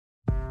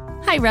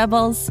Hi,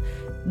 Rebels.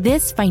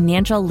 This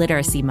Financial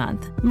Literacy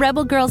Month,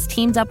 Rebel Girls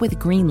teamed up with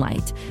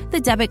Greenlight, the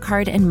debit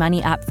card and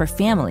money app for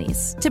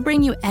families, to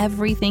bring you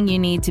everything you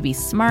need to be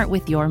smart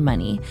with your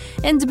money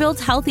and to build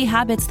healthy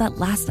habits that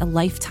last a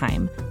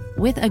lifetime.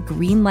 With a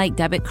Greenlight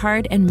debit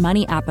card and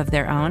money app of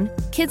their own,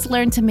 kids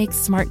learn to make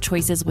smart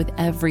choices with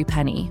every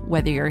penny,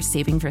 whether you're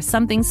saving for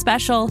something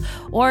special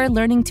or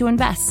learning to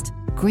invest.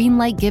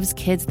 Greenlight gives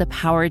kids the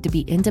power to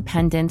be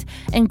independent,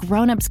 and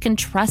grown-ups can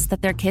trust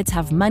that their kids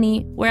have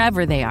money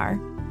wherever they are.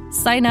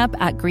 Sign up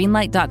at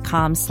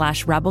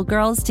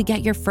greenlight.com/rebelgirls to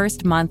get your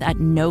first month at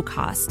no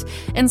cost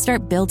and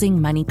start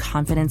building money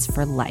confidence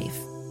for life.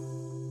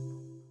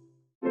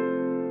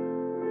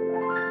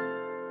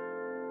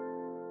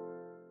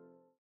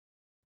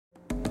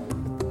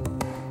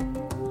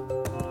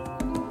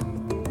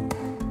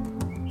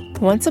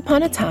 Once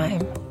upon a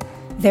time,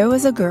 there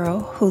was a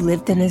girl who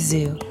lived in a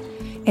zoo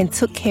and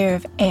took care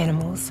of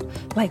animals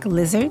like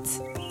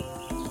lizards,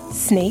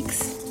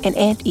 snakes, and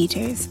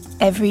anteaters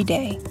every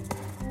day.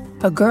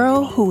 A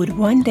girl who would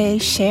one day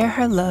share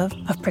her love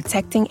of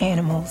protecting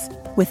animals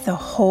with the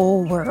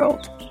whole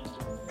world.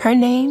 Her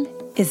name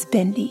is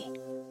Bindi.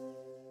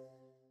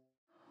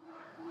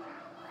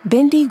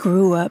 Bindi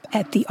grew up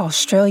at the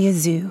Australia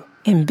Zoo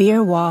in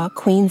Beerwah,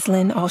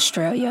 Queensland,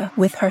 Australia,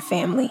 with her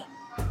family.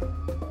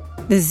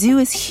 The zoo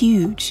is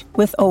huge,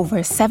 with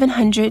over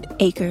 700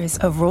 acres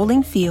of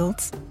rolling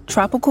fields,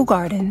 tropical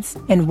gardens,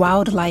 and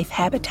wildlife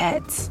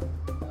habitats.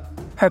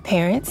 Her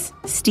parents,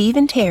 Steve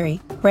and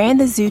Terry, ran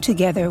the zoo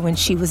together when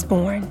she was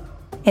born,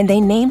 and they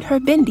named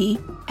her Bindi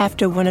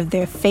after one of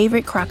their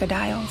favorite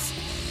crocodiles.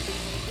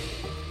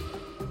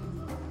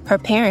 Her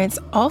parents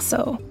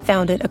also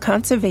founded a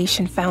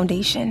conservation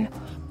foundation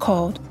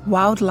called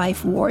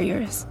Wildlife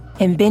Warriors,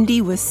 and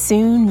Bindi was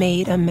soon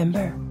made a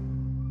member.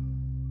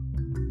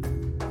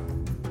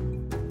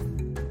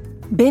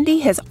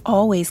 Bindi has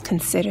always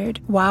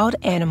considered wild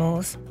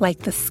animals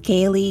like the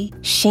scaly,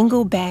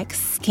 shingleback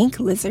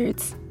skink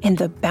lizards and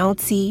the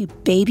bouncy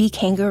baby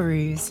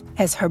kangaroos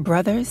as her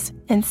brothers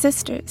and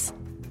sisters,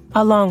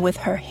 along with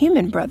her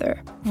human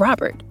brother,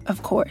 Robert,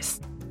 of course.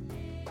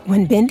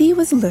 When Bindi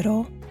was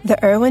little, the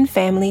Irwin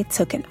family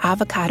took an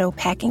avocado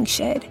packing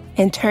shed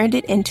and turned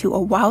it into a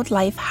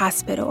wildlife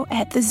hospital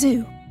at the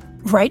zoo.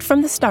 Right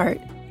from the start,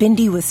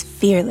 Bindi was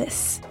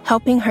fearless,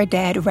 helping her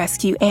dad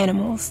rescue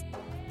animals.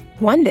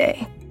 One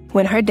day,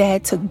 when her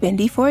dad took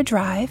Bindi for a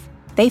drive,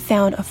 they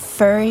found a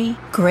furry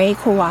gray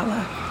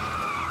koala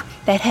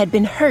that had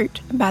been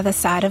hurt by the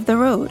side of the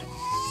road.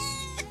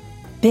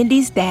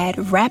 Bindi's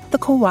dad wrapped the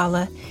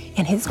koala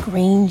in his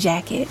green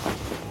jacket,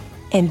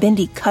 and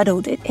Bindi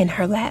cuddled it in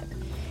her lap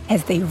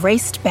as they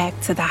raced back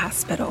to the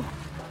hospital.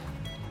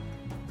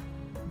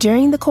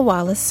 During the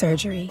koala's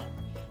surgery,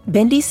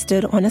 Bindi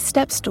stood on a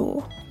step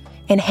stool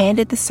and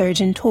handed the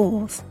surgeon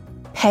tools,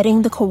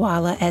 petting the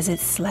koala as it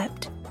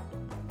slept.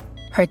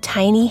 Her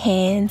tiny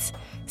hands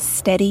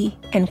steady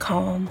and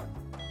calm.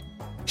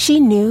 She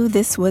knew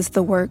this was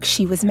the work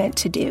she was meant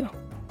to do.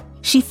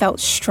 She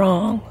felt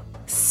strong,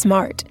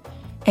 smart,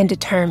 and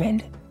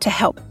determined to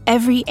help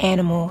every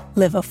animal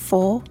live a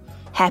full,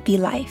 happy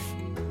life.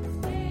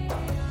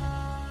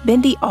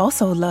 Bindi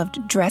also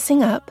loved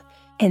dressing up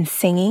and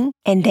singing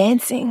and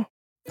dancing.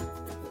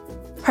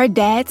 Her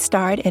dad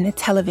starred in a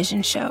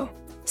television show,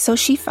 so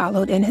she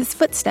followed in his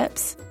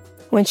footsteps.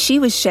 When she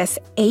was just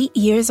 8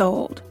 years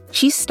old,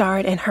 she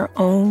starred in her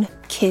own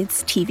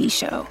kids' TV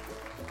show,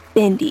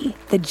 Bindi,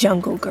 the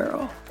Jungle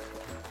Girl.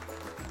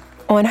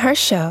 On her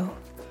show,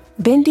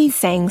 Bindi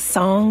sang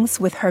songs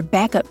with her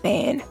backup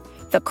band,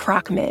 the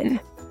Crocmen,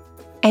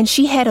 and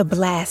she had a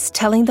blast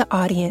telling the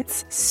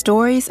audience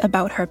stories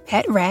about her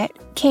pet rat,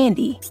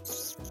 Candy,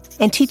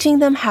 and teaching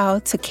them how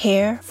to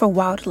care for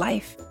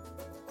wildlife.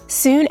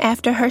 Soon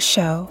after her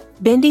show,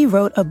 Bindi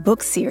wrote a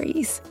book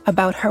series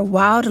about her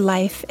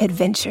wildlife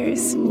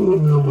adventures.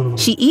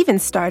 She even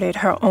started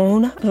her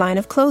own line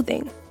of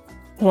clothing,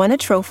 won a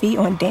trophy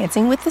on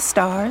Dancing with the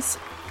Stars,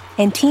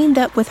 and teamed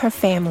up with her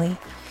family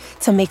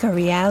to make a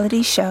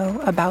reality show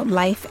about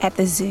life at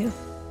the zoo.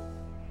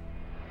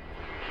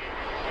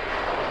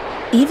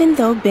 Even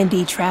though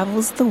Bindi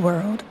travels the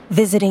world,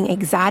 visiting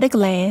exotic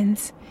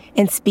lands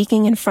and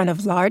speaking in front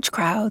of large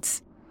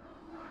crowds,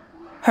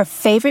 her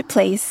favorite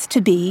place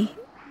to be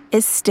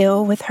is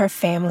still with her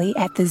family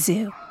at the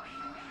zoo,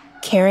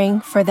 caring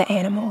for the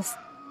animals.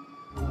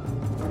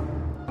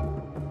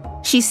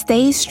 She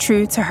stays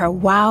true to her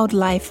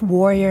wildlife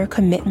warrior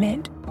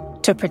commitment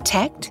to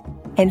protect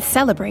and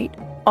celebrate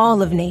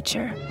all of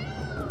nature,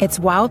 its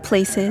wild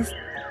places,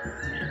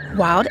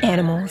 wild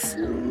animals,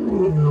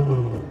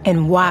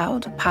 and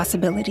wild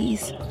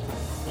possibilities.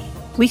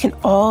 We can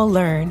all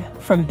learn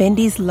from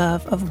Bindi's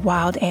love of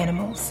wild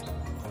animals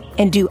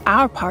and do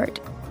our part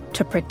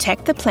to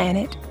protect the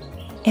planet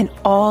and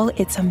all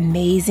its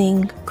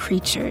amazing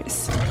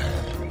creatures.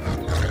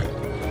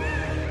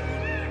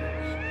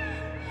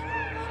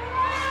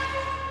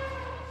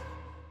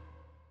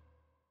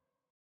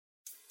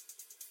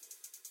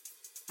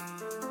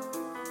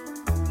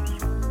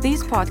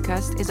 This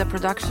podcast is a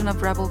production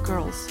of Rebel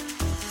Girls.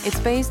 It's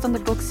based on the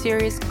book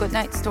series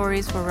Goodnight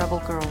Stories for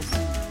Rebel Girls.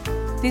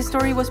 This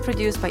story was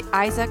produced by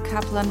Isaac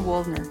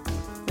Kaplan-Waldner,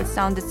 with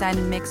sound design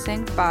and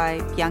mixing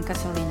by Bianca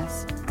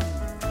Salinas.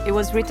 It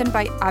was written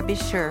by Abby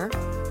Sher,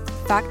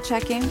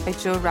 fact-checking by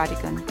Joe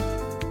Radigan,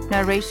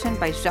 narration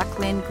by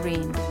Jacqueline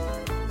Green.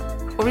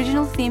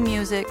 Original theme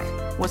music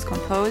was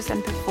composed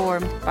and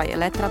performed by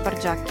Eletra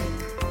Barjaki.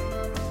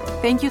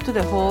 Thank you to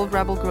the whole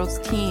Rebel Girls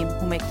team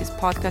who make this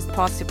podcast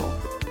possible.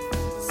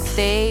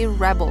 Stay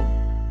Rebel.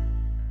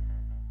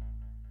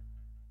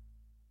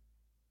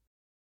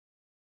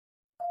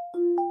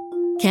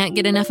 Can't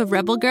get enough of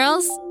Rebel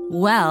Girls?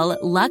 Well,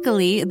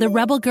 luckily, the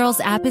Rebel Girls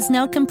app is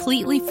now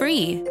completely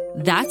free.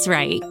 That's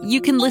right.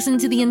 You can listen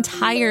to the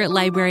entire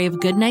library of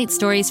Goodnight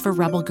Stories for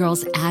Rebel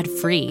Girls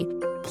ad-free.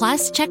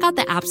 Plus, check out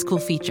the app's cool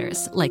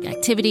features like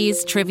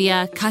activities,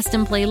 trivia,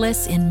 custom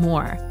playlists, and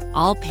more.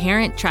 All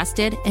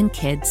parent-trusted and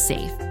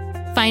kids-safe.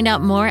 Find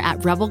out more at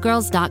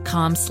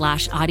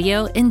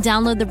rebelgirls.com/audio and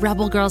download the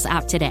Rebel Girls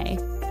app today.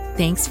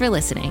 Thanks for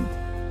listening.